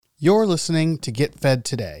You're listening to Get Fed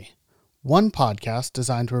Today, one podcast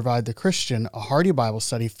designed to provide the Christian a hearty Bible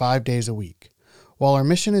study 5 days a week. While our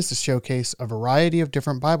mission is to showcase a variety of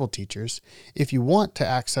different Bible teachers, if you want to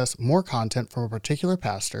access more content from a particular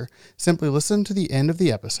pastor, simply listen to the end of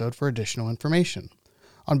the episode for additional information.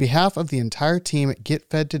 On behalf of the entire team at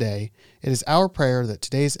Get Fed Today, it is our prayer that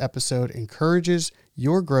today's episode encourages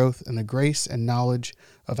your growth in the grace and knowledge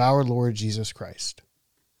of our Lord Jesus Christ.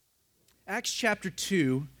 Acts chapter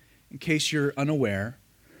 2, in case you're unaware,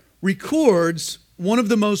 records one of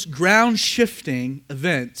the most ground-shifting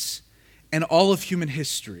events in all of human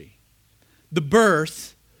history, the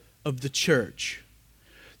birth of the church.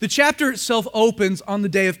 The chapter itself opens on the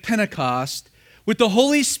day of Pentecost with the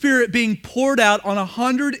Holy Spirit being poured out on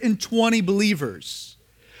 120 believers,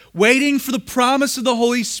 waiting for the promise of the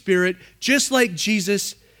Holy Spirit, just like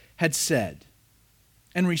Jesus had said.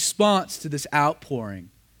 In response to this outpouring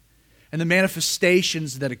and the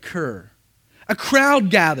manifestations that occur, a crowd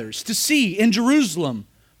gathers to see in Jerusalem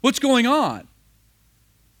what's going on.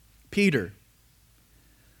 Peter,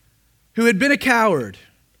 who had been a coward,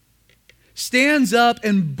 stands up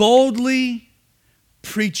and boldly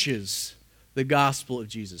preaches the gospel of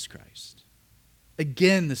Jesus Christ.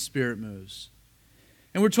 Again, the Spirit moves.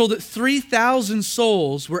 And we're told that 3,000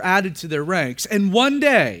 souls were added to their ranks. And one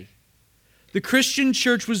day, the Christian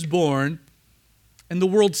church was born, and the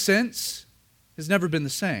world since has never been the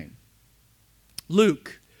same.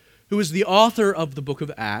 Luke, who is the author of the book of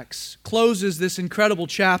Acts, closes this incredible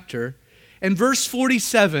chapter in verse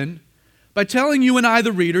 47 by telling you and I,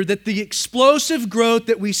 the reader, that the explosive growth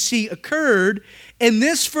that we see occurred in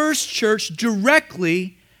this first church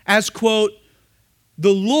directly as, quote,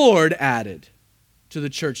 the Lord added to the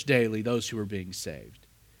church daily those who were being saved.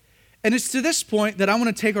 And it's to this point that I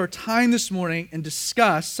want to take our time this morning and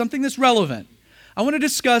discuss something that's relevant. I want to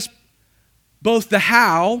discuss both the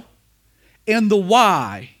how and the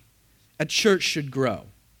why a church should grow.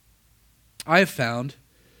 I have found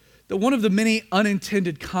that one of the many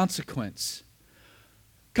unintended consequences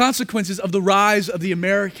of the rise of the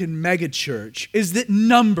American megachurch is that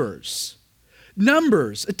numbers,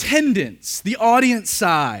 attendance, the audience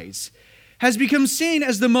size, has become seen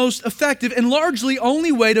as the most effective and largely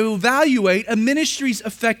only way to evaluate a ministry's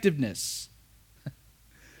effectiveness.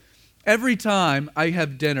 Every time I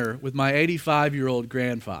have dinner with my 85-year-old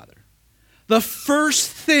grandfather, the first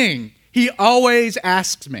thing he always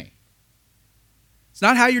asks me, it's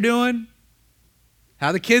not how you're doing,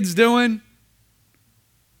 how the kids doing,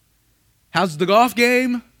 how's the golf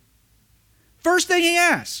game. First thing he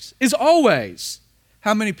asks is always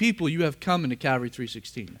how many people you have come into Calvary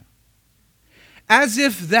 316 now. As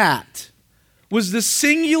if that was the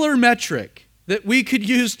singular metric that we could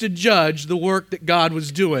use to judge the work that God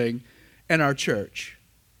was doing in our church.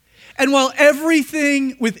 And while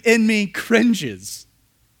everything within me cringes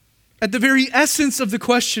at the very essence of the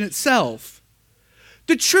question itself,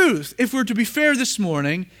 the truth, if we're to be fair this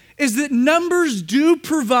morning, is that numbers do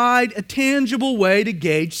provide a tangible way to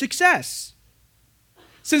gauge success.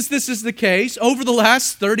 Since this is the case, over the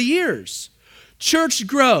last 30 years, church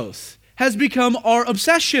growth has become our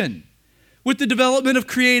obsession, with the development of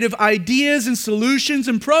creative ideas and solutions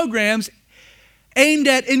and programs aimed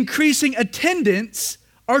at increasing attendance,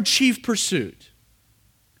 our chief pursuit.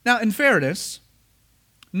 Now, in fairness,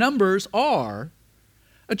 numbers are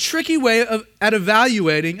a tricky way at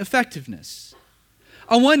evaluating effectiveness.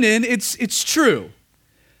 On one end, it's true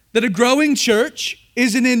that a growing church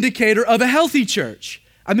is an indicator of a healthy church.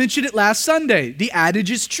 I mentioned it last Sunday. The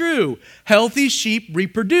adage is true. Healthy sheep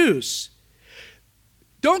reproduce.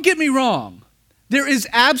 Don't get me wrong. There is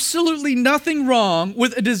absolutely nothing wrong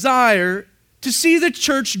with a desire to see the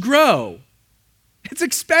church grow. It's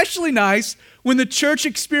especially nice when the church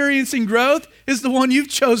experiencing growth is the one you've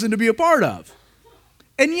chosen to be a part of.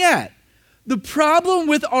 And yet, the problem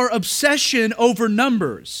with our obsession over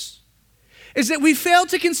numbers is that we fail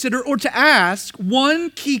to consider or to ask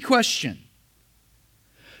one key question.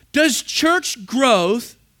 Does church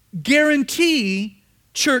growth guarantee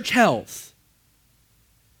church health?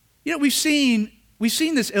 You know, we've seen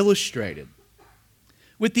this illustrated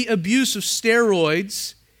with the abuse of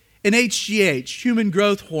steroids and HGH, human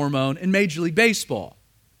growth hormone, in Major League Baseball.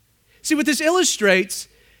 See, what this illustrates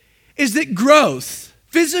is that growth,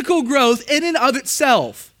 physical growth in and of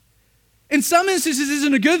itself, in some instances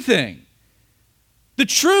isn't a good thing. The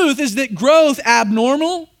truth is that growth,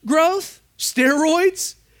 abnormal growth,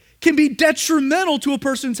 steroids, can be detrimental to a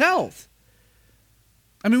person's health.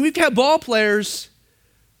 I mean, we've got ball players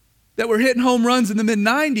that were hitting home runs in the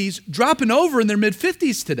mid-90s dropping over in their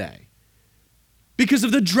mid-50s today because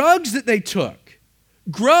of the drugs that they took.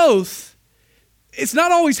 Growth it's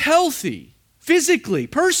not always healthy, physically,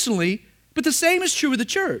 personally, but the same is true with the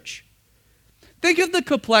church. Think of the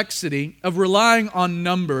complexity of relying on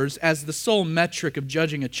numbers as the sole metric of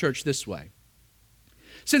judging a church this way.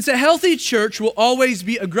 Since a healthy church will always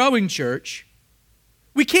be a growing church,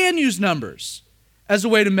 we can use numbers as a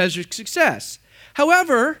way to measure success.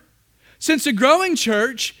 However, since a growing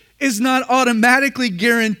church is not automatically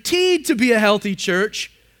guaranteed to be a healthy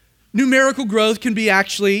church, numerical growth can be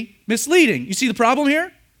actually misleading. You see the problem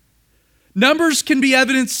here? Numbers can be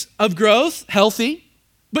evidence of growth, healthy,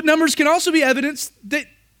 but numbers can also be evidence that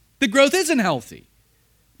the growth isn't healthy.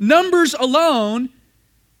 Numbers alone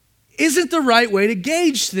isn't the right way to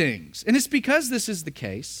gauge things. And it's because this is the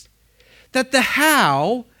case that the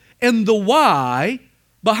how and the why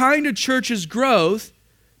behind a church's growth,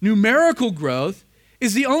 numerical growth,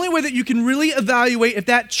 is the only way that you can really evaluate if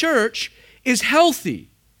that church is healthy.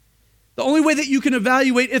 The only way that you can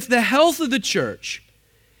evaluate if the health of the church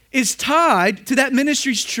is tied to that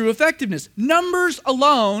ministry's true effectiveness. Numbers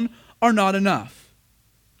alone are not enough.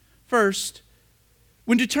 First,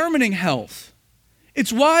 when determining health,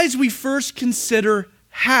 it's wise we first consider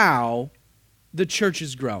how the church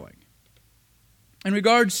is growing. In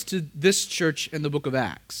regards to this church in the book of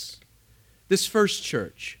Acts, this first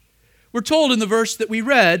church, we're told in the verse that we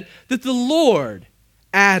read that the Lord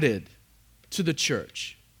added to the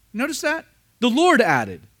church. Notice that? The Lord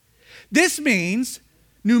added. This means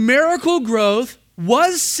numerical growth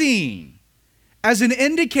was seen as an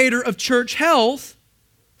indicator of church health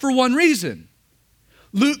for one reason.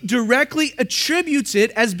 Luke directly attributes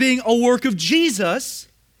it as being a work of Jesus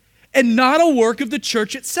and not a work of the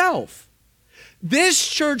church itself. This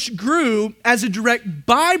church grew as a direct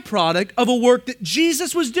byproduct of a work that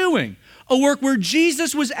Jesus was doing, a work where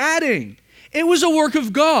Jesus was adding. It was a work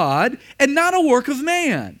of God and not a work of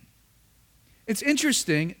man. It's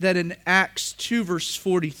interesting that in Acts 2, verse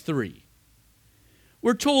 43,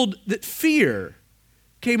 we're told that fear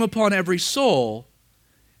came upon every soul,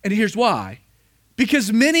 and here's why.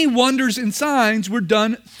 Because many wonders and signs were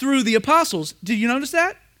done through the apostles. Did you notice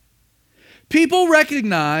that? People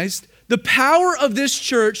recognized the power of this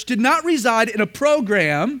church did not reside in a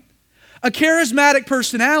program, a charismatic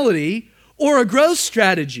personality, or a growth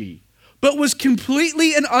strategy, but was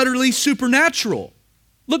completely and utterly supernatural.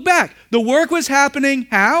 Look back. The work was happening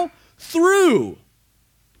how? Through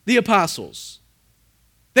the apostles.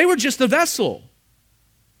 They were just a vessel.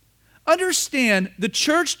 Understand, the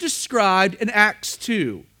church described in Acts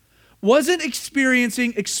 2 wasn't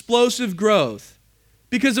experiencing explosive growth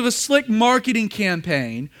because of a slick marketing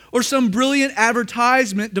campaign or some brilliant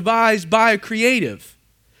advertisement devised by a creative.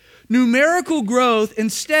 Numerical growth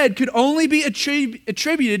instead could only be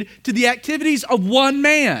attributed to the activities of one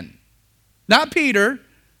man. Not Peter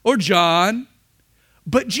or John,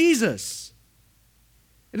 but Jesus.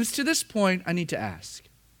 And it's to this point I need to ask,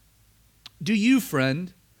 do you,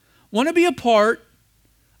 friend, want to be a part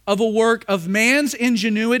of a work of man's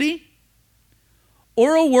ingenuity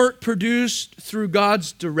or a work produced through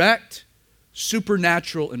God's direct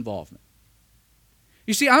supernatural involvement?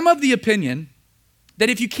 You see, I'm of the opinion that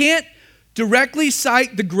if you can't directly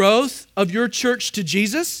cite the growth of your church to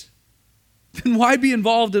Jesus, then why be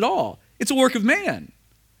involved at all? It's a work of man.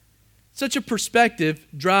 Such a perspective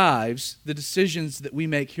drives the decisions that we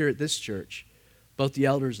make here at this church, both the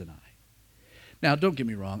elders and I. Now, don't get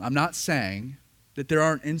me wrong. I'm not saying that there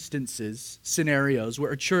aren't instances, scenarios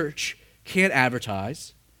where a church can't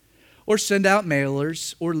advertise or send out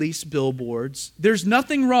mailers or lease billboards. There's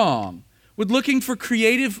nothing wrong with looking for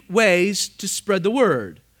creative ways to spread the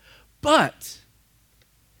word. But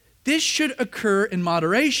this should occur in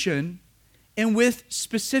moderation and with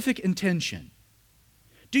specific intention.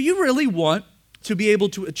 Do you really want to be able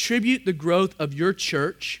to attribute the growth of your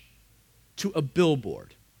church to a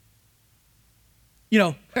billboard? You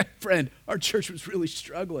know, friend, our church was really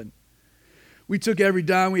struggling. We took every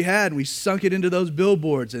dime we had and we sunk it into those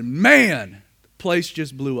billboards, and man, the place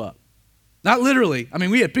just blew up. Not literally. I mean,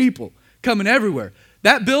 we had people coming everywhere.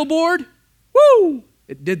 That billboard, woo,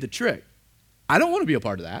 it did the trick. I don't want to be a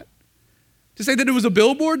part of that. To say that it was a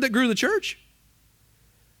billboard that grew the church,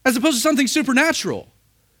 as opposed to something supernatural.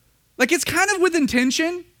 Like, it's kind of with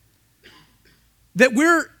intention that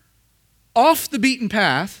we're off the beaten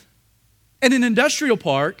path in an industrial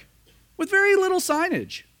park with very little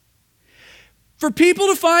signage. For people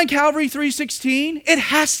to find Calvary 316, it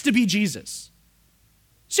has to be Jesus.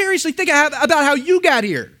 Seriously, think about how you got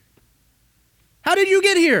here. How did you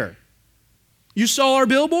get here? You saw our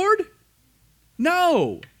billboard?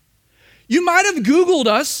 No. You might have Googled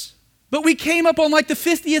us, but we came up on like the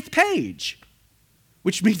 50th page,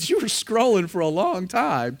 which means you were scrolling for a long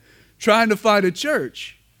time trying to find a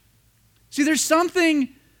church. See, there's something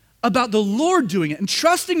about the Lord doing it and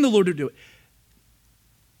trusting the Lord to do it.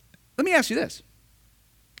 Let me ask you this.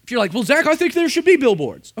 If you're like, well, Zach, I think there should be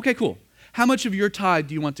billboards. Okay, cool. How much of your tithe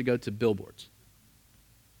do you want to go to billboards?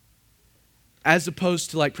 As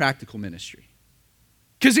opposed to like practical ministry.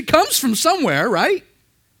 Because it comes from somewhere, right?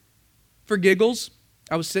 For giggles,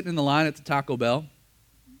 I was sitting in the line at the Taco Bell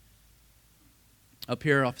up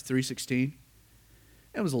here off 316.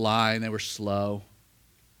 It was a line. They were slow.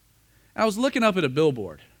 I was looking up at a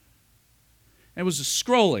billboard. It was a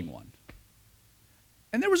scrolling one.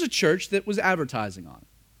 And there was a church that was advertising on it,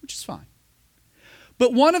 which is fine.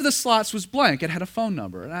 But one of the slots was blank. It had a phone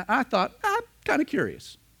number. And I thought, I'm kind of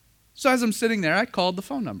curious. So as I'm sitting there, I called the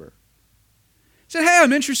phone number. I said, hey,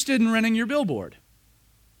 I'm interested in renting your billboard.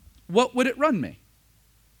 What would it run me?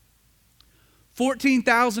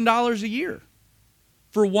 $14,000 a year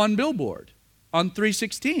for one billboard on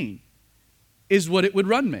 316 is what it would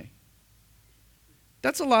run me.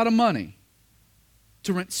 That's a lot of money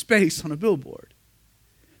to rent space on a billboard.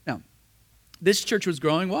 Now, this church was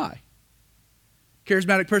growing. Why?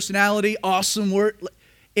 Charismatic personality, awesome word.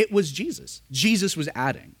 It was Jesus. Jesus was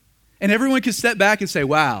adding. And everyone could step back and say,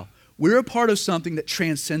 wow, we're a part of something that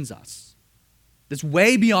transcends us, that's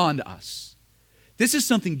way beyond us. This is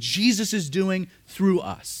something Jesus is doing through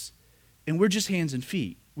us. And we're just hands and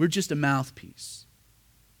feet. We're just a mouthpiece.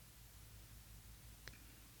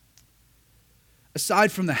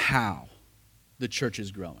 Aside from the how the church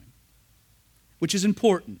is growing, which is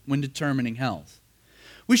important when determining health,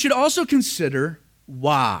 we should also consider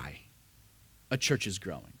why a church is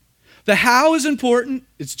growing. The how is important.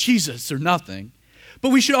 It's Jesus or nothing. But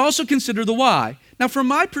we should also consider the why. Now, from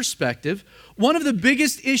my perspective, one of the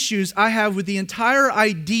biggest issues I have with the entire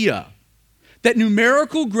idea that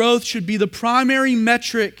numerical growth should be the primary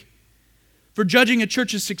metric for judging a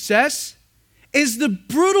church's success is the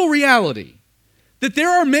brutal reality that there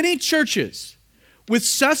are many churches with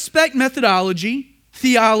suspect methodology,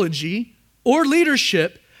 theology, or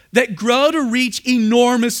leadership that grow to reach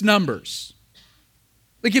enormous numbers.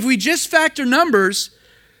 Like if we just factor numbers,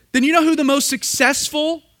 then you know who the most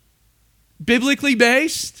successful, biblically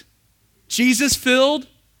based, Jesus-filled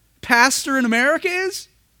pastor in America is?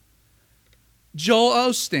 Joel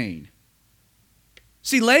Osteen.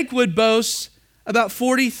 See, Lakewood boasts about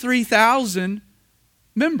 43,000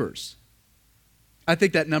 members. I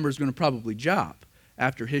think that number is going to probably drop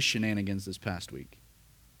after his shenanigans this past week.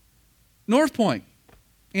 North Point,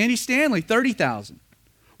 Andy Stanley, 30,000.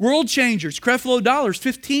 World Changers, Creflo Dollars,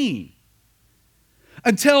 15.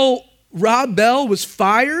 Until Rob Bell was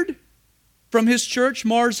fired from his church,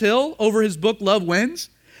 Mars Hill, over his book, Love Wins,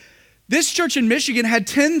 this church in Michigan had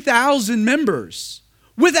 10,000 members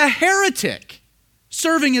with a heretic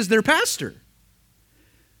serving as their pastor.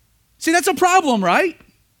 See, that's a problem, right?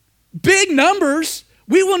 Big numbers,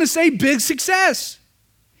 we want to say big success.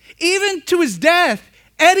 Even to his death,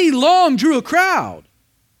 Eddie Long drew a crowd.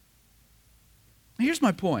 Here's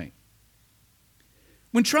my point.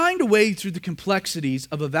 When trying to wade through the complexities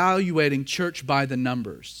of evaluating church by the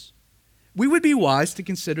numbers, we would be wise to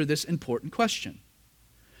consider this important question.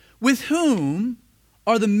 With whom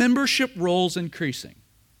are the membership rolls increasing?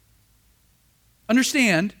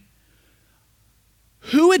 Understand,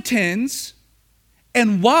 who attends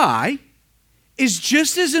and why is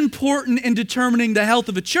just as important in determining the health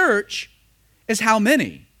of a church as how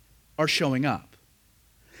many are showing up.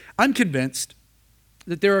 I'm convinced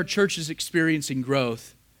that there are churches experiencing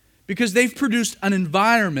growth because they've produced an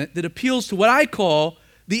environment that appeals to what I call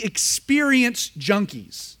the experience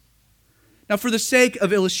junkies. Now, for the sake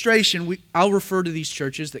of illustration, I'll refer to these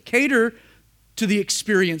churches that cater to the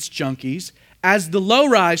experience junkies as the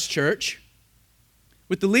low-rise church,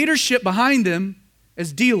 with the leadership behind them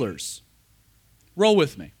as dealers. Roll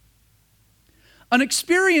with me. An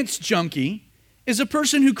experience junkie is a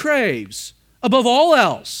person who craves, above all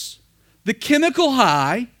else, the chemical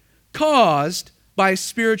high caused by a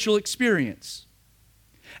spiritual experience.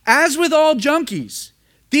 As with all junkies,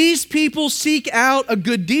 these people seek out a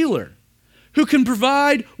good dealer who can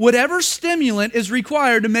provide whatever stimulant is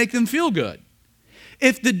required to make them feel good.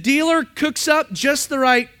 If the dealer cooks up just the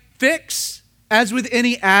right fix, as with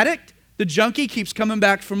any addict, the junkie keeps coming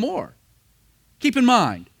back for more. Keep in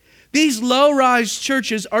mind, these low-rise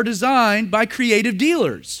churches are designed by creative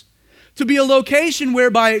dealers to be a location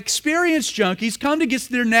whereby experienced junkies come to get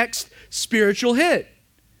their next spiritual hit.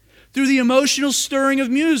 Through the emotional stirring of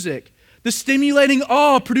music, the stimulating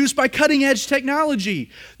awe produced by cutting-edge technology,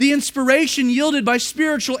 the inspiration yielded by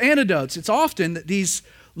spiritual antidotes. It's often that these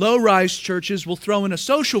low-rise churches will throw in a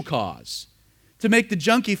social cause to make the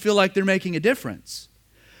junkie feel like they're making a difference.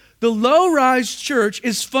 The low-rise church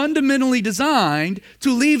is fundamentally designed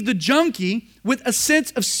to leave the junkie with a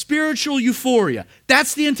sense of spiritual euphoria.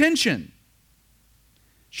 That's the intention.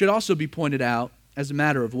 Should also be pointed out, as a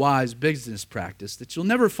matter of wise business practice, that you'll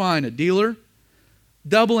never find a dealer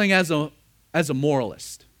doubling as a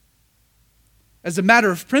moralist. As a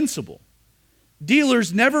matter of principle,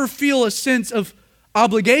 dealers never feel a sense of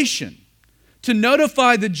obligation to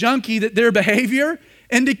notify the junkie that their behavior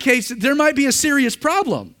indicates that there might be a serious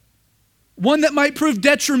problem, one that might prove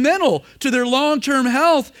detrimental to their long-term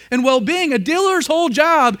health and well-being. A dealer's whole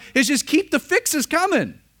job is just keep the fixes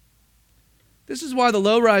coming. This is why the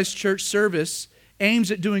low-rise church service aims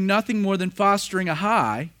at doing nothing more than fostering a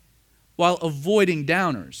high while avoiding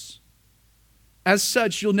downers. As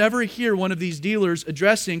such, you'll never hear one of these dealers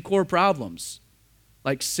addressing core problems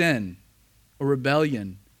like sin or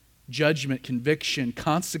rebellion, judgment, conviction,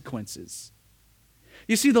 consequences.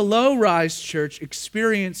 You see, the low-rise church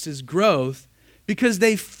experiences growth because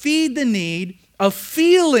they feed the need of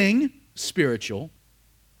feeling spiritual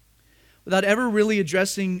without ever really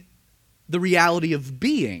addressing the reality of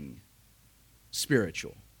being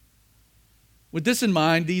spiritual. With this in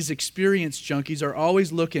mind, these experienced junkies are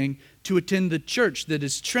always looking to attend the church that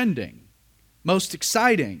is trending, most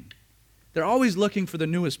exciting. They're always looking for the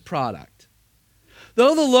newest product.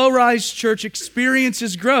 Though the low-rise church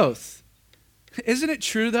experiences growth, isn't it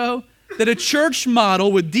true, though, that a church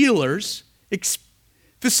model with dealers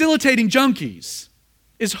facilitating junkies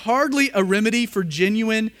is hardly a remedy for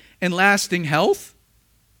genuine and lasting health?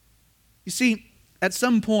 You see, at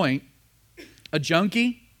some point, a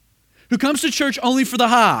junkie who comes to church only for the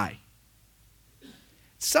high, at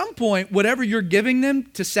some point, whatever you're giving them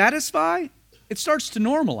to satisfy, it starts to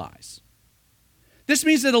normalize. This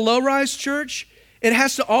means that a low-rise church, it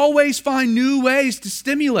has to always find new ways to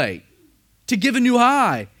stimulate, to give a new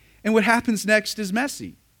high, and what happens next is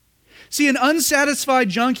messy. See, an unsatisfied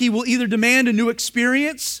junkie will either demand a new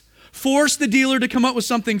experience, force the dealer to come up with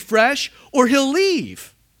something fresh, or he'll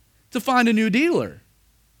leave to find a new dealer.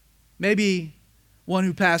 Maybe one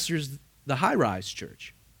who pastors the high-rise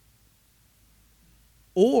church.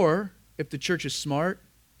 Or, if the church is smart,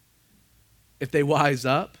 if they wise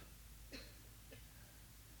up,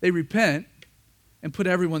 they repent and put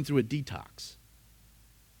everyone through a detox.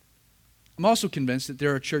 I'm also convinced that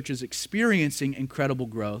there are churches experiencing incredible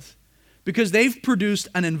growth because they've produced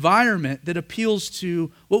an environment that appeals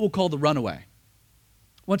to what we'll call the runaway.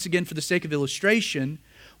 Once again, for the sake of illustration,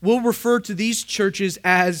 we'll refer to these churches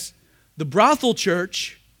as the brothel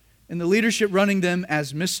church and the leadership running them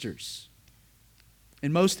as misters.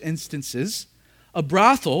 In most instances, a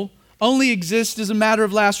brothel only exists as a matter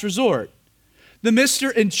of last resort. The mister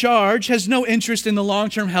in charge has no interest in the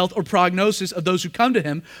long-term health or prognosis of those who come to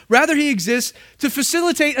him. Rather, he exists to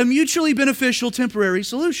facilitate a mutually beneficial temporary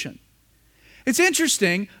solution. It's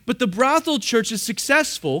interesting, but the brothel church is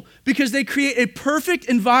successful because they create a perfect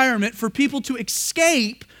environment for people to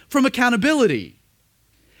escape from accountability,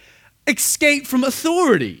 escape from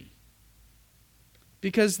authority.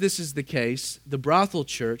 Because this is the case, the brothel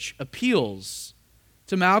church appeals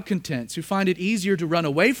to malcontents who find it easier to run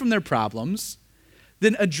away from their problems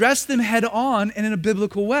than address them head on and in a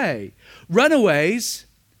biblical way. Runaways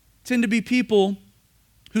tend to be people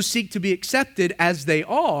who seek to be accepted as they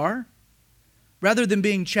are rather than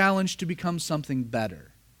being challenged to become something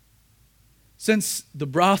better. Since the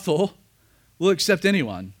brothel will accept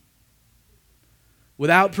anyone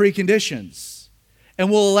without preconditions and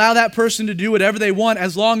will allow that person to do whatever they want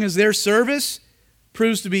as long as their service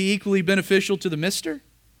proves to be equally beneficial to the mister,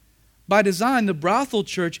 by design, the brothel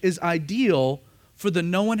church is ideal for the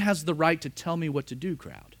no one has the right to tell me what to do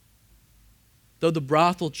crowd. Though the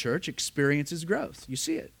brothel church experiences growth. You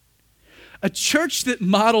see it. A church that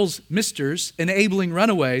models misters enabling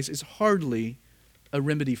runaways is hardly a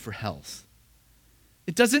remedy for health.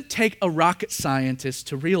 It doesn't take a rocket scientist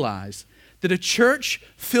to realize that a church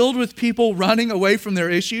filled with people running away from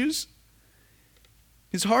their issues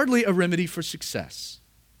is hardly a remedy for success.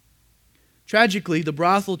 Tragically, the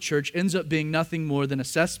brothel church ends up being nothing more than a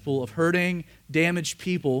cesspool of hurting, damaged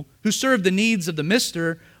people who serve the needs of the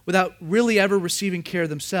mister without really ever receiving care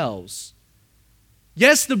themselves.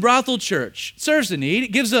 Yes, the brothel church serves the need.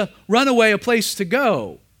 It gives a runaway a place to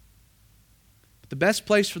go. But the best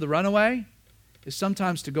place for the runaway is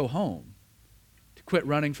sometimes to go home, to quit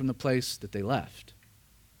running from the place that they left.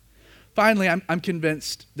 Finally, I'm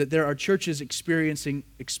convinced that there are churches experiencing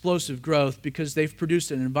explosive growth because they've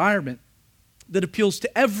produced an environment that appeals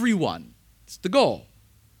to everyone. It's the goal.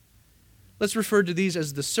 Let's refer to these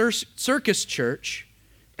as the circus church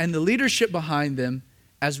and the leadership behind them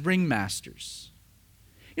as ringmasters.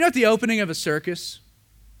 You know, at the opening of a circus,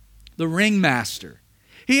 the ringmaster.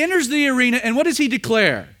 He enters the arena, and what does he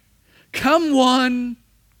declare? Come one,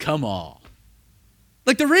 come all.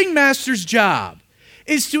 Like the ringmaster's job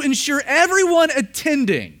is to ensure everyone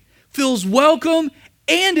attending feels welcome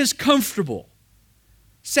and is comfortable.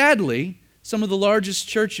 Sadly, some of the largest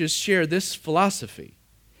churches share this philosophy.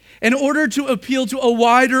 In order to appeal to a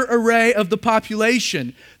wider array of the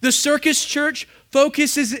population, the circus church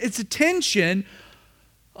focuses its attention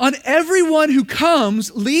on everyone who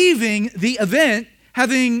comes leaving the event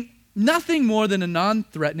having nothing more than a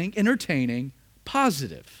non-threatening, entertaining,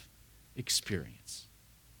 positive experience.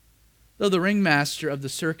 Though the ringmaster of the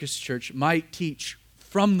circus church might teach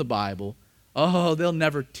from the Bible, they'll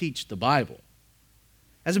never teach the Bible.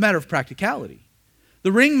 As a matter of practicality,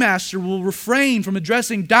 the ringmaster will refrain from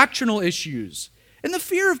addressing doctrinal issues in the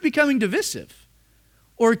fear of becoming divisive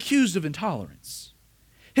or accused of intolerance.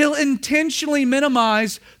 He'll intentionally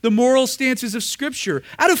minimize the moral stances of Scripture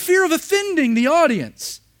out of fear of offending the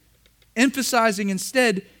audience, emphasizing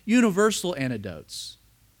instead universal antidotes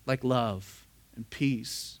like love and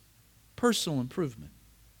peace, personal improvement.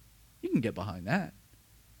 You can get behind that.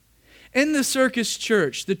 In the circus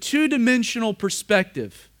church, the two-dimensional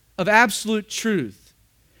perspective of absolute truth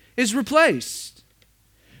is replaced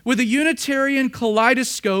with a Unitarian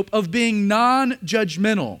kaleidoscope of being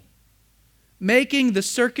non-judgmental, making the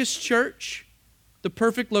circus church the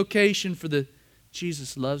perfect location for the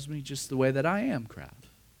Jesus loves me just the way that I am crowd.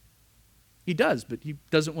 He does, but he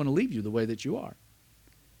doesn't want to leave you the way that you are.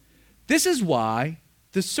 This is why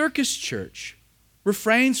the circus church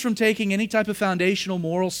refrains from taking any type of foundational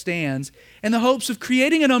moral stands in the hopes of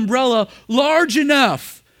creating an umbrella large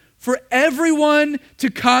enough for everyone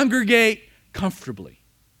to congregate comfortably.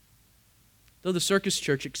 Though the circus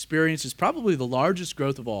church experiences probably the largest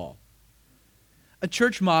growth of all, a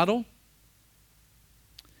church model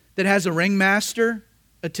that has a ringmaster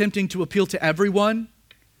attempting to appeal to everyone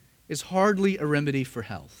is hardly a remedy for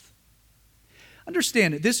health.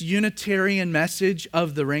 Understand that this Unitarian message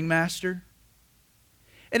of the ringmaster,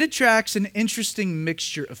 it attracts an interesting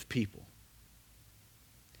mixture of people.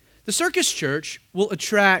 The circus church will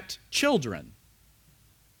attract children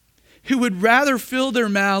who would rather fill their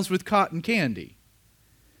mouths with cotton candy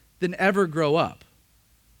than ever grow up.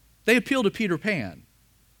 They appeal to Peter Pan.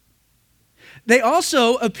 They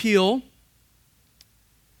also appeal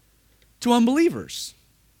to unbelievers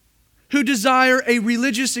who desire a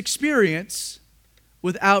religious experience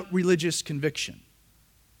without religious conviction.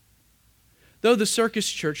 Though the circus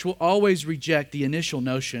church will always reject the initial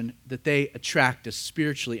notion that they attract a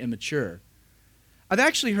spiritually immature, I've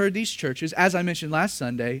actually heard these churches, as I mentioned last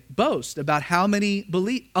Sunday, boast about how many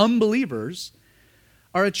unbelievers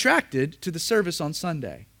are attracted to the service on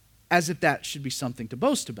Sunday, as if that should be something to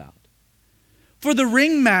boast about. For the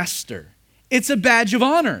ringmaster, it's a badge of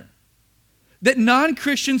honor that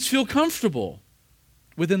non-Christians feel comfortable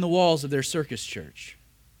within the walls of their circus church.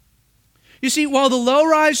 You see, while the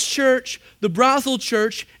low-rise church, the brothel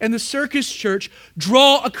church, and the circus church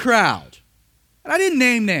draw a crowd, and I didn't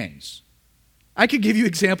name names. I could give you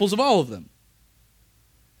examples of all of them.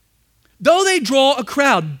 Though they draw a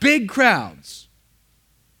crowd, big crowds,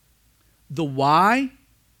 the why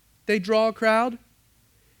they draw a crowd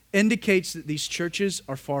indicates that these churches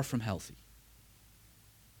are far from healthy.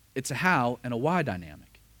 It's a how and a why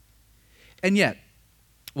dynamic. And yet,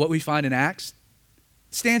 what we find in Acts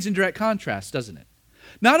stands in direct contrast, doesn't it?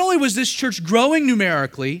 Not only was this church growing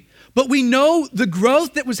numerically, but we know the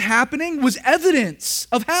growth that was happening was evidence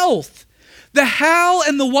of health. The how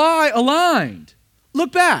and the why aligned.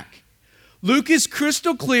 Look back. Luke is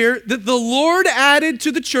crystal clear that the Lord added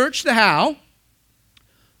to the church the how,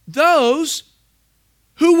 those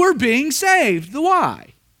who were being saved, the why.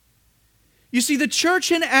 You see, the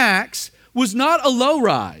church in Acts was not a low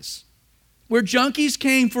rise where junkies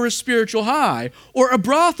came for a spiritual high, or a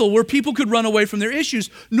brothel where people could run away from their issues,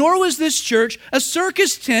 nor was this church a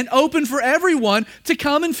circus tent open for everyone to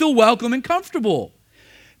come and feel welcome and comfortable.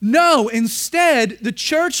 No, instead, the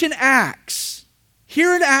church in Acts,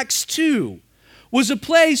 here in Acts 2, was a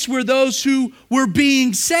place where those who were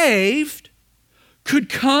being saved could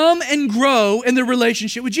come and grow in their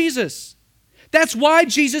relationship with Jesus. That's why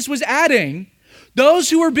Jesus was adding those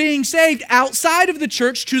who were being saved outside of the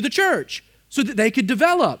church to the church, so that they could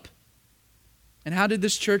develop. And how did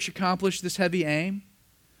this church accomplish this heavy aim?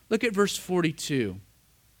 Look at verse 42.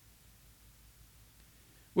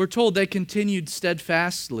 We're told they continued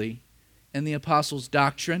steadfastly in the apostles'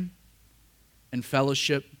 doctrine and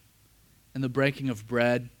fellowship and the breaking of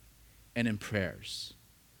bread and in prayers.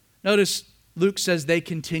 Notice Luke says they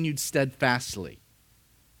continued steadfastly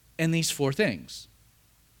in these four things.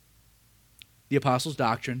 the apostles'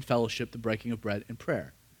 doctrine, fellowship, the breaking of bread, and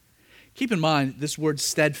prayer. Keep in mind this word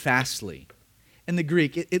steadfastly. In the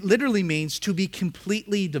Greek, it literally means to be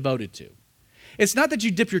completely devoted to. It's not that you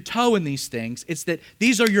dip your toe in these things, it's that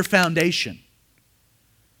these are your foundation.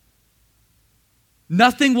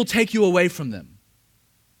 Nothing will take you away from them.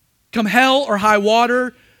 Come hell or high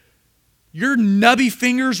water, your nubby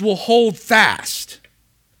fingers will hold fast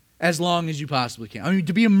as long as you possibly can. I mean,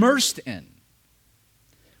 to be immersed in.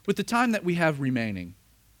 With the time that we have remaining,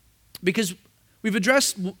 because we've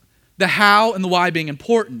addressed the how and the why being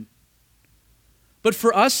important, but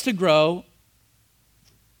for us to grow,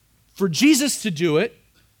 for Jesus to do it,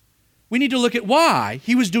 we need to look at why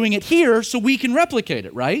he was doing it here so we can replicate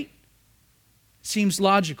it, right? Seems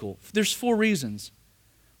logical. There's 4 reasons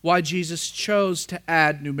why Jesus chose to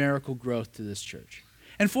add numerical growth to this church.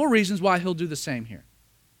 And 4 reasons why he'll do the same here.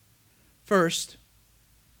 First,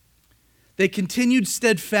 they continued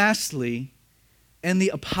steadfastly in the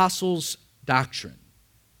apostles' doctrine.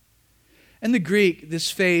 In the Greek, this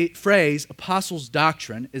phrase, apostles'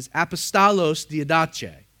 doctrine, is apostolos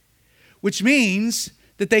diadache, which means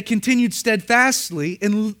that they continued steadfastly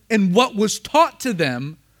in what was taught to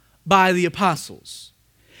them by the apostles.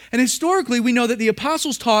 And historically, we know that the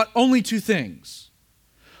apostles taught only 2 things.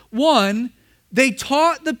 One, they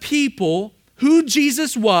taught the people who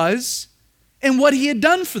Jesus was and what he had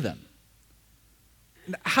done for them.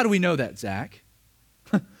 How do we know that, Zach?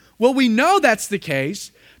 Well, we know that's the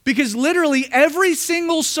case because literally every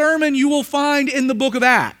single sermon you will find in the book of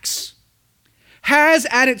Acts has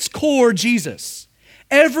at its core Jesus.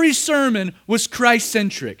 Every sermon was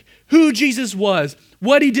Christ-centric. Who Jesus was,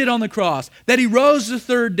 what he did on the cross, that he rose the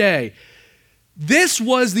 3rd day. This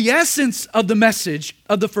was the essence of the message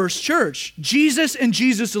of the first church. Jesus and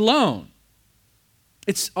Jesus alone.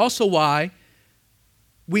 It's also why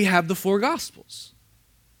we have the 4 Gospels.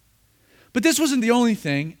 But this wasn't the only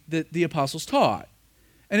thing that the apostles taught.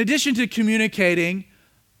 In addition to communicating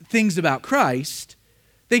things about Christ,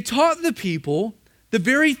 they taught the people the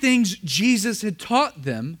very things Jesus had taught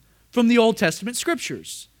them from the Old Testament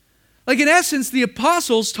scriptures. Like in essence, the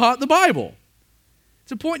apostles taught the Bible.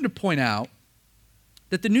 It's important to point out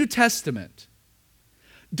that the New Testament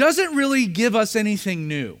doesn't really give us anything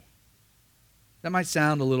new. That might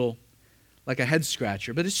sound a little like a head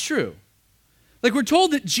scratcher, but it's true. Like we're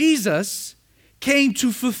told that Jesus came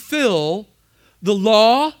to fulfill the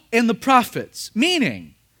law and the prophets,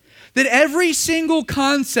 meaning that every single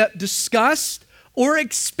concept discussed or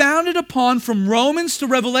expounded upon from Romans to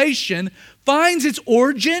Revelation finds its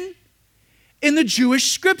origin in the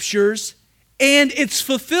Jewish scriptures and its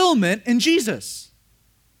fulfillment in Jesus.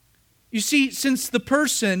 You see, since the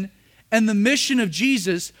person and the mission of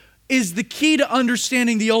Jesus is the key to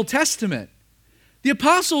understanding the Old Testament, the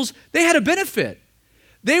apostles, they had a benefit.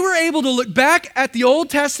 They were able to look back at the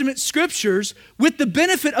Old Testament scriptures with the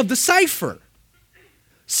benefit of the cipher,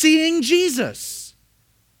 seeing Jesus.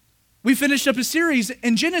 We finished up a series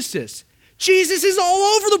in Genesis. Jesus is all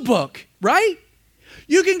over the book, right?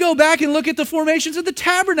 You can go back and look at the formations of the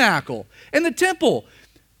tabernacle and the temple.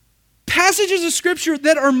 Passages of scripture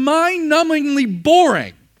that are mind-numbingly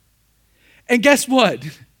boring. And guess what?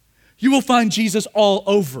 You will find Jesus all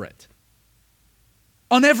over it.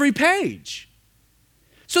 On every page.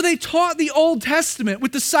 So they taught the Old Testament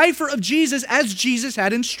with the cipher of Jesus as Jesus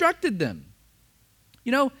had instructed them.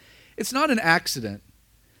 You know, it's not an accident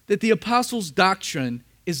that the apostles' doctrine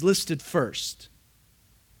is listed first.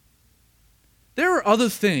 There are other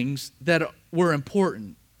things that were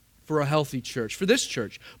important for a healthy church, for this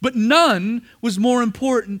church, but none was more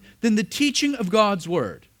important than the teaching of God's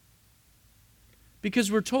Word.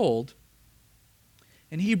 Because we're told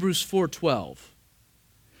in Hebrews 4:12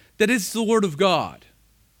 that it's the Word of God,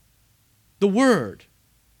 the Word,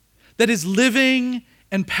 that is living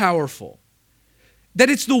and powerful. That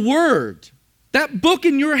it's the Word, that book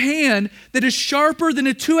in your hand that is sharper than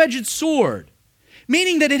a 2-edged sword,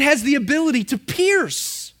 meaning that it has the ability to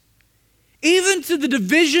pierce, even to the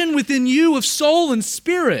division within you of soul and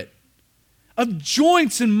spirit, of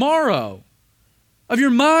joints and marrow, of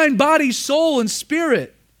your mind, body, soul, and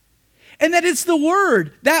spirit. And that it's the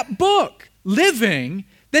Word, that book, living,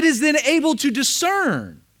 that is then able to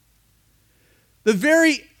discern the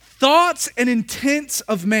very thoughts and intents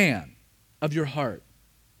of man, of your heart.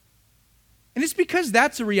 And it's because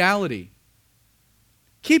that's a reality.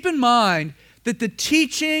 Keep in mind that the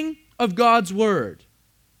teaching of God's Word,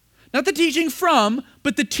 not the teaching from,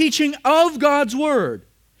 but the teaching of God's Word,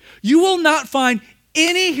 you will not find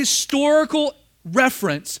any historical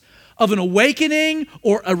reference of an awakening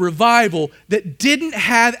or a revival that didn't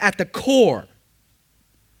have at the core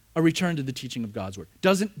a return to the teaching of God's Word.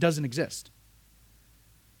 Doesn't exist.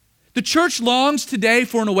 The church longs today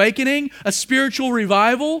for an awakening, a spiritual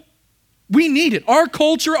revival. We need it. Our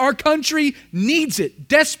culture, our country needs it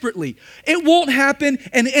desperately. It won't happen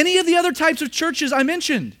in any of the other types of churches I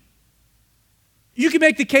mentioned. You can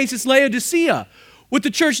make the case it's Laodicea. What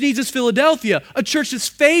the church needs is Philadelphia, a church that's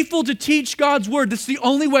faithful to teach God's word. That's the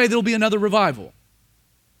only way there'll be another revival.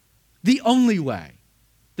 The only way.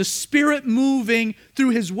 The Spirit moving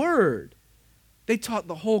through His word. They taught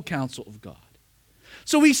the whole counsel of God.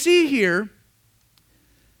 So we see here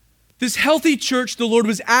this healthy church the Lord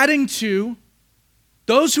was adding to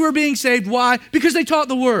those who are being saved. Why? Because they taught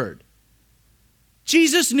the word.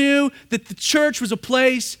 Jesus knew that the church was a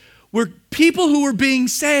place where people who were being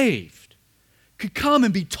saved could come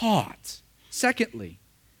and be taught. Secondly,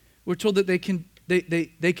 we're told that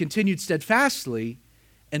they continued steadfastly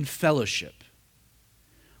in fellowship.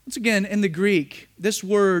 Once again, in the Greek, this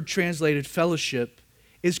word translated fellowship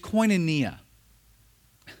is koinonia.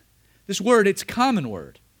 This word, it's a common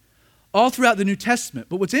word all throughout the New Testament.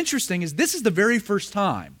 But what's interesting is this is the very first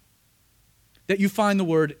time that you find the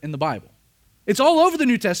word in the Bible. It's all over the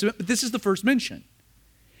New Testament, but this is the first mention.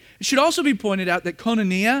 It should also be pointed out that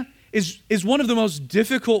koinonia is one of the most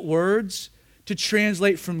difficult words to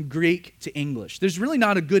translate from Greek to English. There's really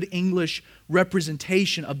not a good English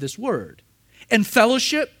representation of this word. And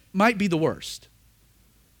fellowship might be the worst.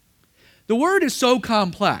 The word is so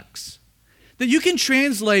complex that you can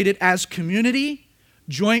translate it as community,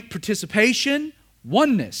 joint participation,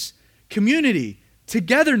 oneness, community,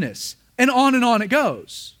 togetherness, and on it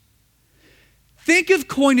goes. Think of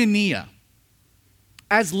koinonia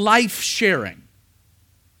as life sharing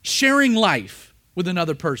life with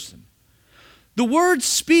another person. The word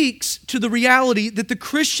speaks to the reality that the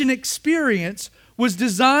Christian experience was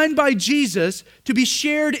designed by Jesus to be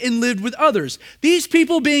shared and lived with others. These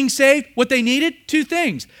people being saved, what they needed? Two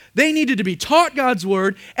things. They needed to be taught God's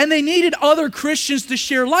word, and they needed other Christians to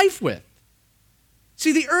share life with.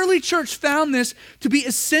 See, the early church found this to be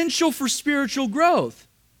essential for spiritual growth.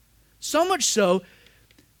 So much so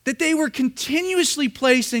that they were continuously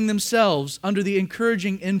placing themselves under the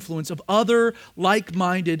encouraging influence of other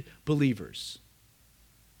like-minded believers.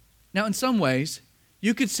 Now, in some ways,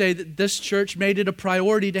 you could say that this church made it a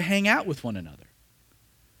priority to hang out with one another,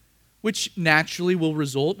 which naturally will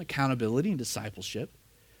result in accountability and discipleship.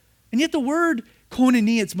 And yet the word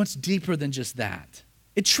koinonia is much deeper than just that.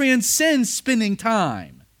 It transcends spending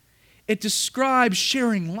time. It describes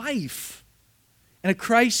sharing life and a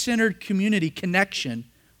Christ-centered community connection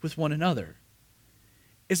with one another.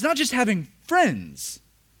 It's not just having friends.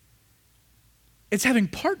 It's having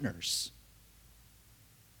partners.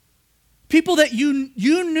 People that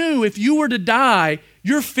you knew if you were to die,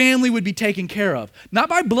 your family would be taken care of. Not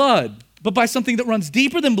by blood, but by something that runs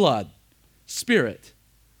deeper than blood, spirit.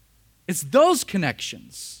 It's those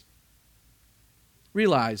connections.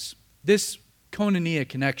 Realize this koinonia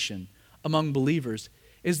connection among believers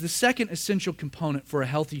is the second essential component for a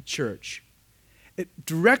healthy church. It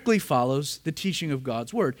directly follows the teaching of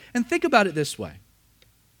God's word. And think about it this way.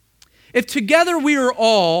 If together we are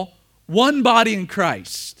all one body in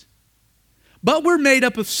Christ, but we're made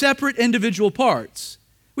up of separate individual parts,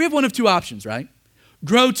 we have one of two options, right?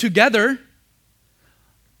 Grow together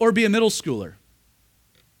or be a middle schooler.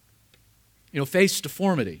 Face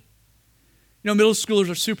deformity. Middle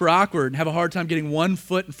schoolers are super awkward and have a hard time getting one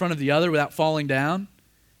foot in front of the other without falling down.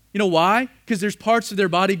 You know why? Because there's parts of their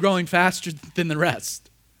body growing faster than the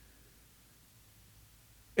rest.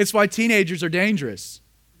 It's why teenagers are dangerous.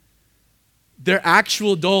 They're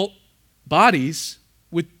actual adult bodies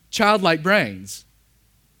with childlike brains.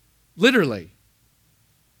 Literally.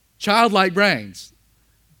 Childlike brains.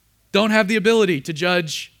 Don't have the ability to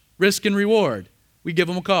judge risk and reward. We give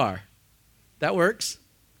them a car. That works.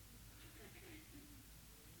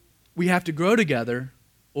 We have to grow together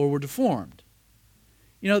or we're deformed.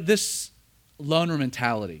 This loner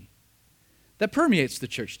mentality that permeates the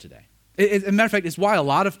church today. As a matter of fact, it's why a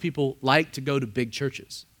lot of people like to go to big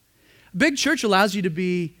churches. Big church allows you to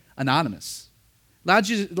be anonymous.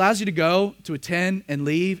 Allows you to go, to attend, and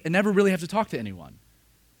leave, and never really have to talk to anyone.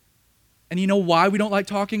 And you know why we don't like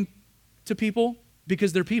talking to people?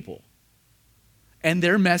 Because they're people. And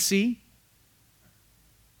they're messy.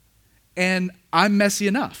 And I'm messy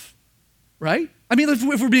enough. Right? I mean, if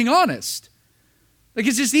we're being honest.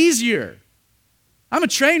 It's just easier. I'm a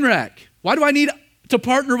train wreck. Why do I need to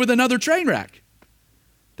partner with another train wreck?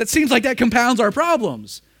 That seems like that compounds our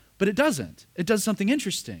problems. But it doesn't. It does something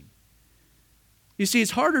interesting. You see,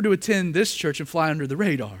 it's harder to attend this church and fly under the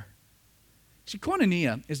radar. See,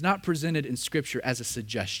 koinonia is not presented in Scripture as a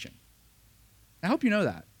suggestion. I hope you know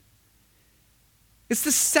that. It's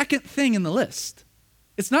the second thing in the list.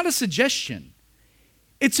 It's not a suggestion.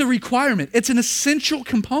 It's a requirement. It's an essential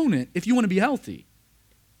component if you want to be healthy.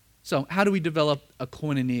 So how do we develop a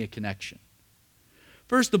koinonia connection?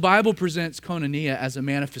 First, the Bible presents koinonia as a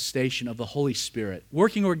manifestation of the Holy Spirit,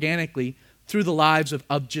 working organically through the lives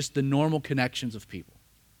of just the normal connections of people.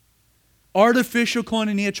 Artificial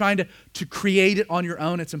koinonia, trying to create it on your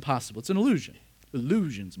own, it's impossible. It's an illusion.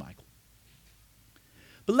 Illusions, Michael.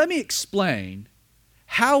 But let me explain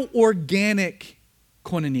how organic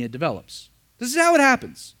koinonia develops. This is how it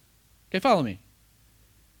happens. Okay, follow me.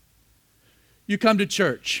 You come to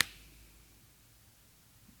church.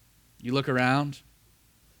 You look around.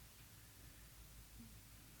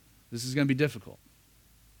 This is going to be difficult.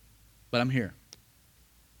 But I'm here.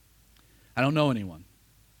 I don't know anyone.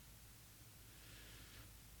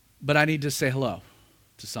 But I need to say hello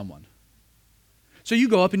to someone. So you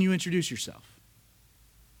go up and you introduce yourself.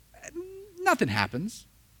 Nothing happens.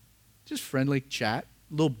 Just friendly chat,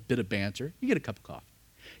 a little bit of banter. You get a cup of coffee.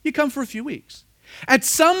 You come for a few weeks. At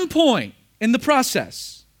some point in the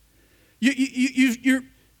process, you're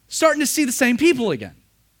starting to see the same people again.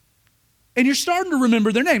 And you're starting to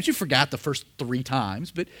remember their names. You forgot the first 3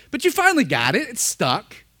 times, but you finally got it. It's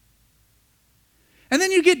stuck. And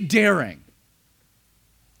then you get daring.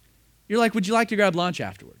 You're like, would you like to grab lunch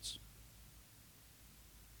afterwards?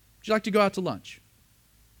 Would you like to go out to lunch?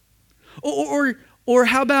 Or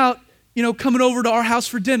how about, coming over to our house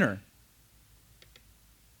for dinner?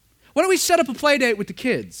 Why don't we set up a play date with the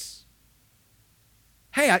kids?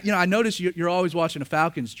 Hey, I notice you're always watching a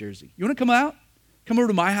Falcons jersey. You want to come out? Come over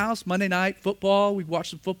to my house Monday night, football. We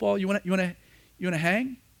watch some football. You want to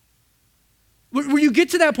hang? Where you get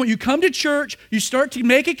to that point, you come to church, you start to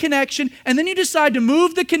make a connection, and then you decide to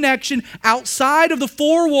move the connection outside of the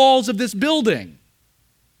 4 walls of this building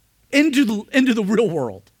into the real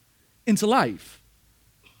world, into life.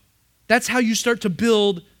 That's how you start to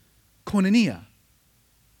build koinonia.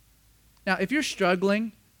 Now, if you're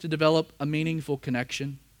struggling to develop a meaningful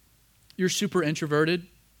connection, you're super introverted,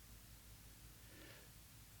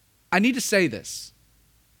 I need to say this.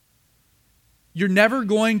 You're never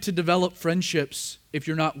going to develop friendships if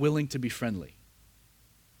you're not willing to be friendly.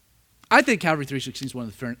 I think Calvary 316 is one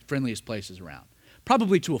of the friendliest places around,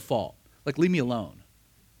 probably to a fault. Like, leave me alone.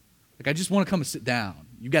 Like, I just want to come and sit down.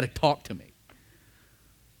 You got to talk to me.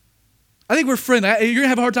 I think we're friendly. You're going to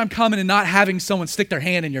have a hard time coming and not having someone stick their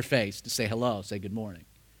hand in your face to say hello, say good morning.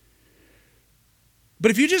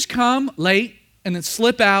 But if you just come late and then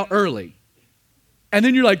slip out early, and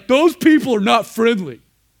then you're like, those people are not friendly.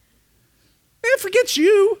 Man, forget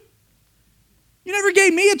you. You never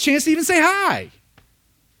gave me a chance to even say hi.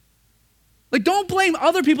 Like, don't blame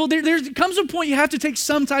other people. There comes a point you have to take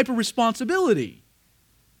some type of responsibility.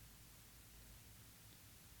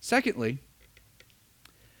 Secondly,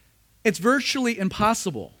 it's virtually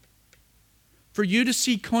impossible for you to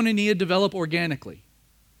see koinonia develop organically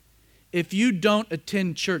if you don't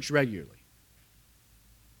attend church regularly.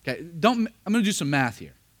 Okay, I'm going to do some math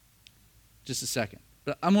here. Just a second.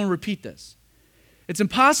 But I'm going to repeat this. It's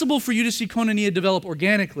impossible for you to see koinonia develop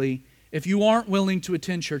organically if you aren't willing to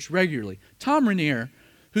attend church regularly. Tom Rainier,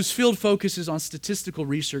 whose field focuses on statistical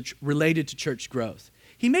research related to church growth,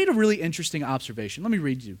 he made a really interesting observation. Let me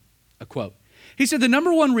read you a quote. He said, the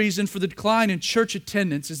number one reason for the decline in church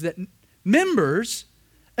attendance is that members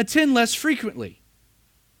attend less frequently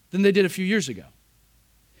than they did a few years ago.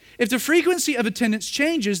 If the frequency of attendance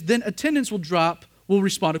changes, then attendance will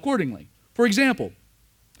respond accordingly. For example,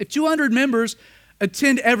 if 200 members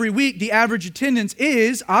attend every week, the average attendance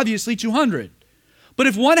is obviously 200. But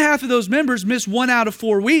if 1/2 of those members miss 1 out of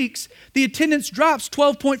 4 weeks, the attendance drops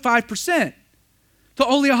 12.5% to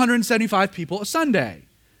only 175 people a Sunday.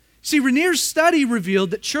 See, Rainier's study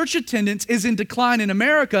revealed that church attendance is in decline in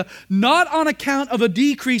America, not on account of a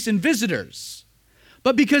decrease in visitors,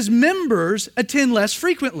 but because members attend less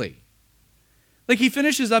frequently. Like, he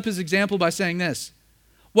finishes up his example by saying this: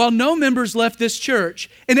 while no members left this church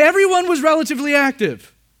and everyone was relatively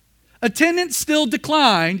active, attendance still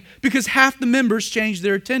declined because half the members changed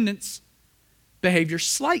their attendance behavior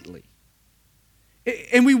slightly.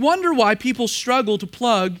 And we wonder why people struggle to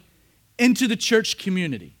plug into the church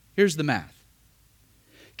community. Here's the math.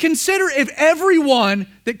 Consider if everyone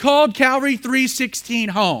that called Calvary 316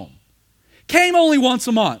 home came only once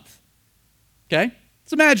a month. Okay?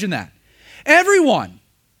 Let's imagine that. Everyone,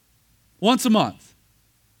 once a month,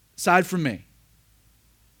 aside from me.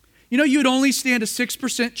 You know, you'd only stand a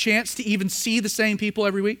 6% chance to even see the same people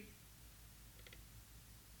every week.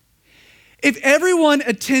 If everyone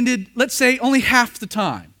attended, let's say, only half the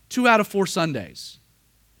time, 2 out of 4 Sundays,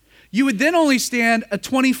 you would then only stand a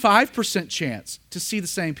 25% chance to see the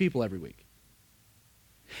same people every week.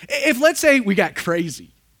 If, let's say, we got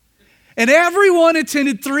crazy and everyone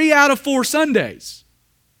attended 3 out of 4 Sundays,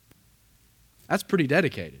 that's pretty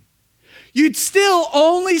dedicated. You'd still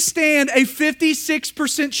only stand a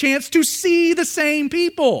 56% chance to see the same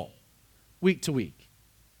people week to week.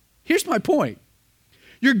 Here's my point.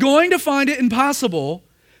 You're going to find it impossible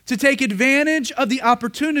to take advantage of the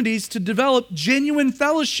opportunities to develop genuine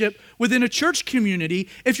fellowship within a church community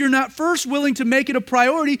if you're not first willing to make it a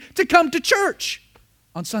priority to come to church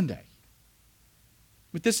on Sunday.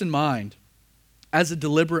 With this in mind, as a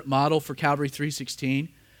deliberate model for Calvary 316,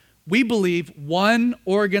 we believe one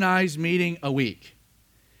organized meeting a week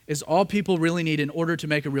is all people really need in order to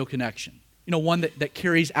make a real connection. One that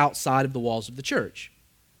carries outside of the walls of the church.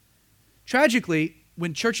 Tragically,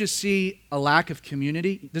 when churches see a lack of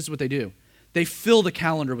community, this is what they do. They fill the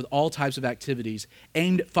calendar with all types of activities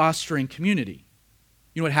aimed at fostering community.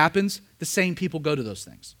 You know what happens? The same people go to those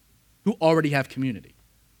things who already have community.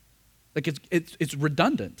 Like it's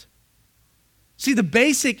redundant. See, the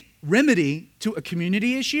basic remedy to a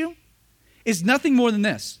community issue is nothing more than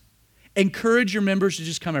this. Encourage your members to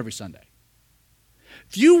just come every Sunday.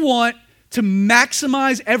 If you want to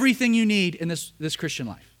maximize everything you need in this Christian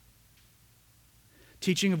life,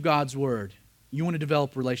 teaching of God's word, you want to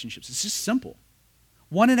develop relationships. It's just simple.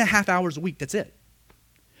 1.5 hours a week, that's it.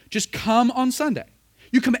 Just come on Sunday.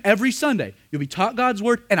 You come every Sunday. You'll be taught God's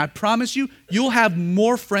word, and I promise you, you'll have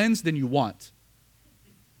more friends than you want.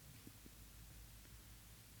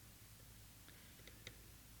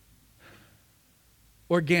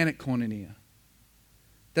 Organic koinonia.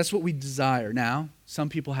 That's what we desire. Now, some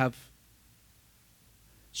people have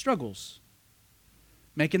struggles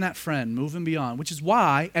making that friend, moving beyond, which is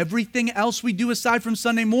why everything else we do aside from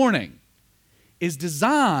Sunday morning is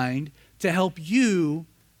designed to help you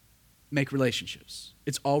make relationships.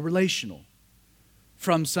 It's all relational.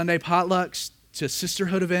 From Sunday potlucks to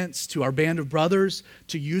sisterhood events to our band of brothers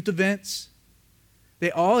to youth events,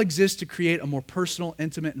 they all exist to create a more personal,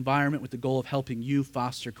 intimate environment with the goal of helping you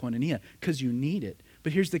foster koinonia because you need it.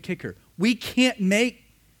 But here's the kicker. We can't make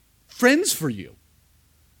friends for you.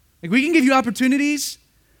 Like, we can give you opportunities,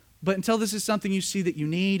 but until this is something you see that you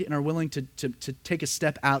need and are willing to take a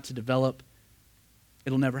step out to develop,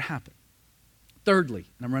 it'll never happen. Thirdly,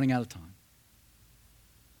 and I'm running out of time,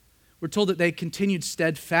 we're told that they continued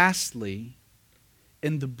steadfastly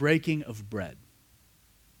in the breaking of bread.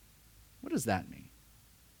 What does that mean?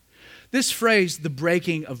 This phrase, the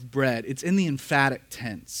breaking of bread, it's in the emphatic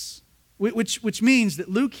tense, which means that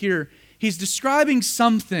Luke here, he's describing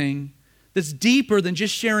something that's deeper than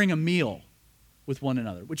just sharing a meal with one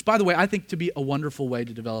another, which, by the way, I think to be a wonderful way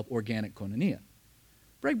to develop organic koinonia.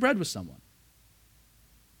 Break bread with someone.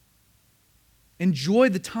 Enjoy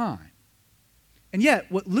the time. And yet,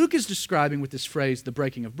 what Luke is describing with this phrase, the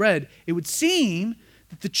breaking of bread, it would seem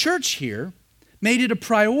that the church here made it a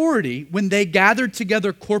priority when they gathered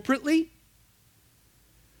together corporately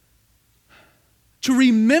to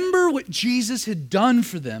remember what Jesus had done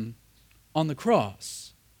for them on the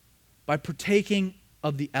cross by partaking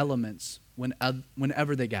of the elements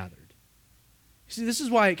whenever they gathered. You see, this is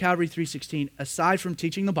why at Calvary 316, aside from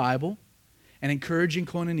teaching the Bible and encouraging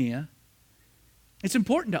koinonia, it's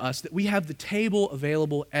important to us that we have the table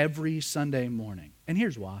available every Sunday morning. And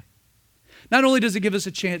here's why. Not only does it give us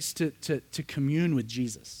a chance to commune with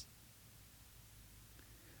Jesus,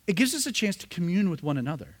 it gives us a chance to commune with one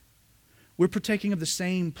another. We're partaking of the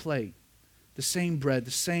same plate, the same bread,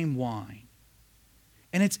 the same wine.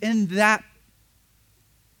 And it's in that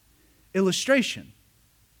illustration,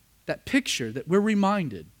 that picture, that we're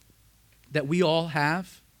reminded that we all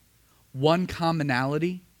have one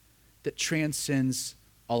commonality that transcends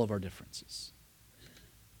all of our differences.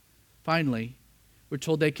 Finally, we're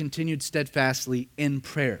told they continued steadfastly in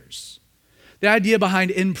prayers. The idea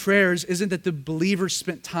behind in prayers isn't that the believers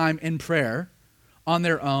spent time in prayer on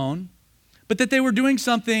their own, but that they were doing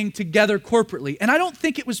something together corporately. And I don't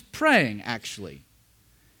think it was praying, actually.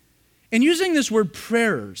 In using this word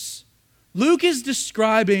prayers, Luke is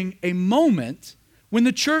describing a moment when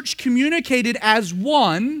the church communicated as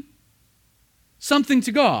one something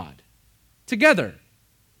to God, together.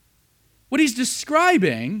 What he's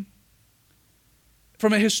describing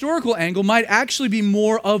from a historical angle might actually be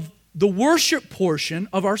more of the worship portion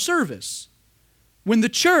of our service. When the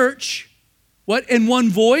church, in one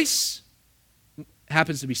voice,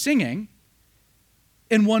 happens to be singing,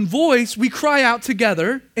 in one voice, we cry out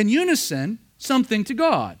together in unison something to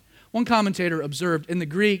God. One commentator observed in the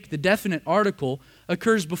Greek, the definite article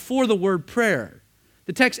occurs before the word prayer.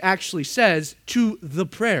 The text actually says, to the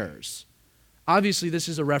prayers. Obviously, this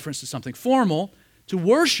is a reference to something formal, to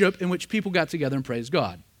worship in which people got together and praised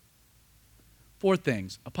God. 4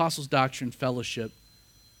 things: apostles' doctrine, fellowship,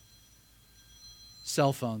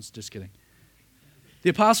 cell phones, just kidding. The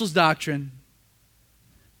apostles' doctrine,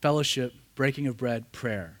 fellowship, breaking of bread,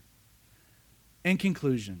 prayer. In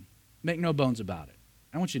conclusion, make no bones about it.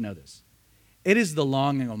 I want you to know this. It is the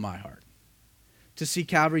longing of my heart to see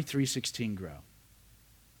Calvary 316 grow.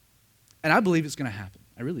 And I believe it's going to happen.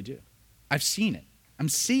 I really do. I've seen it. I'm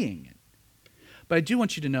seeing it. But I do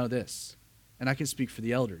want you to know this, and I can speak for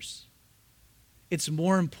the elders. It's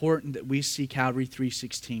more important that we see Calvary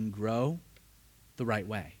 316 grow the right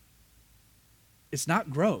way. It's not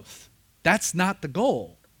growth. That's not the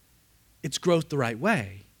goal. It's growth the right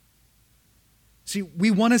way. See,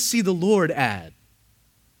 we want to see the Lord add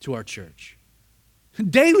to our church.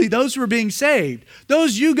 Daily, those who are being saved,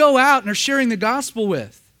 those you go out and are sharing the gospel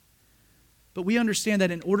with. But we understand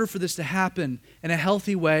that in order for this to happen in a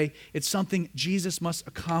healthy way, it's something Jesus must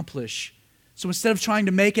accomplish. So instead of trying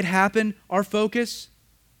to make it happen, our focus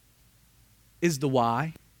is the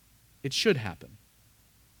why. It should happen.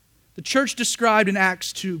 The church described in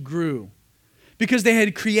Acts 2 grew because they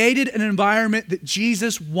had created an environment that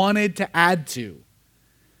Jesus wanted to add to.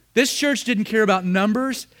 This church didn't care about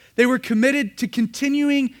numbers. They were committed to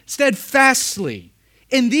continuing steadfastly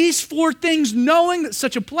in these 4 things, knowing that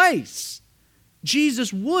such a place,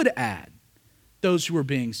 Jesus would add those who were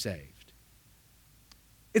being saved.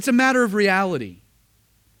 It's a matter of reality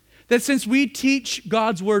that since we teach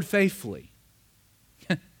God's word faithfully,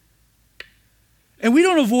 and we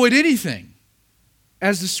don't avoid anything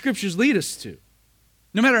as the scriptures lead us to,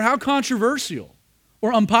 no matter how controversial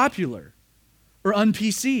or unpopular or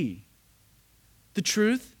un-PC, the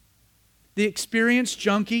truth, the experienced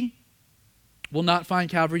junkie will not find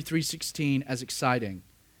Calvary 316 as exciting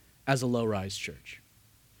as a low-rise church.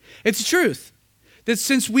 It's the truth that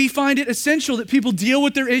since we find it essential that people deal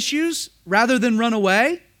with their issues rather than run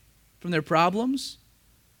away from their problems,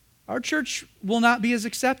 our church will not be as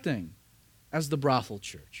accepting as the brothel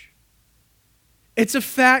church. It's a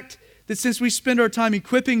fact that since we spend our time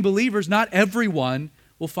equipping believers, not everyone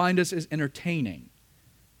will find us as entertaining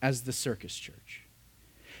as the circus church.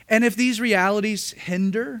 And if these realities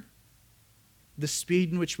hinder the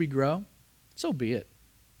speed in which we grow, so be it.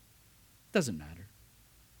 It doesn't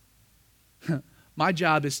matter. My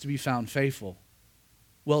job is to be found faithful.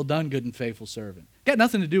 Well done, good and faithful servant. Got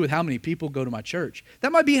nothing to do with how many people go to my church.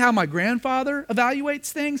 That might be how my grandfather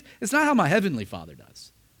evaluates things. It's not how my heavenly Father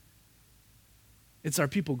does. It's our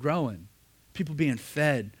people growing, people being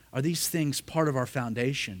fed. Are these things part of our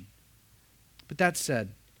foundation? But that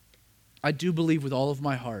said, I do believe with all of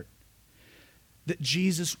my heart that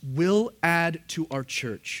Jesus will add to our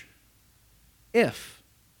church if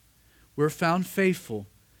we're found faithful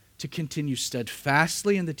to continue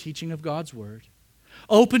steadfastly in the teaching of God's word,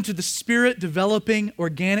 open to the Spirit-developing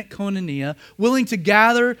organic koinonia, willing to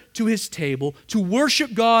gather to his table, to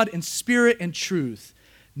worship God in spirit and truth.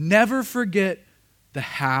 Never forget the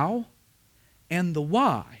how and the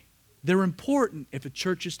why. They're important if a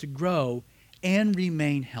church is to grow and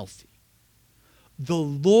remain healthy. The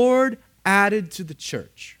Lord added to the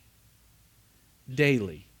church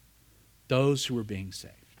daily those who were being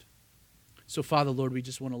saved. So, Father, Lord, we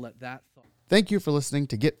just want to let that thought. Thank you for listening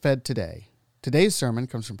to Get Fed Today. Today's sermon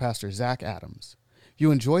comes from Pastor Zach Adams. If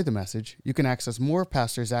you enjoyed the message, you can access more of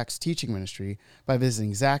Pastor Zach's teaching ministry by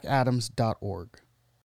visiting zachadams.org.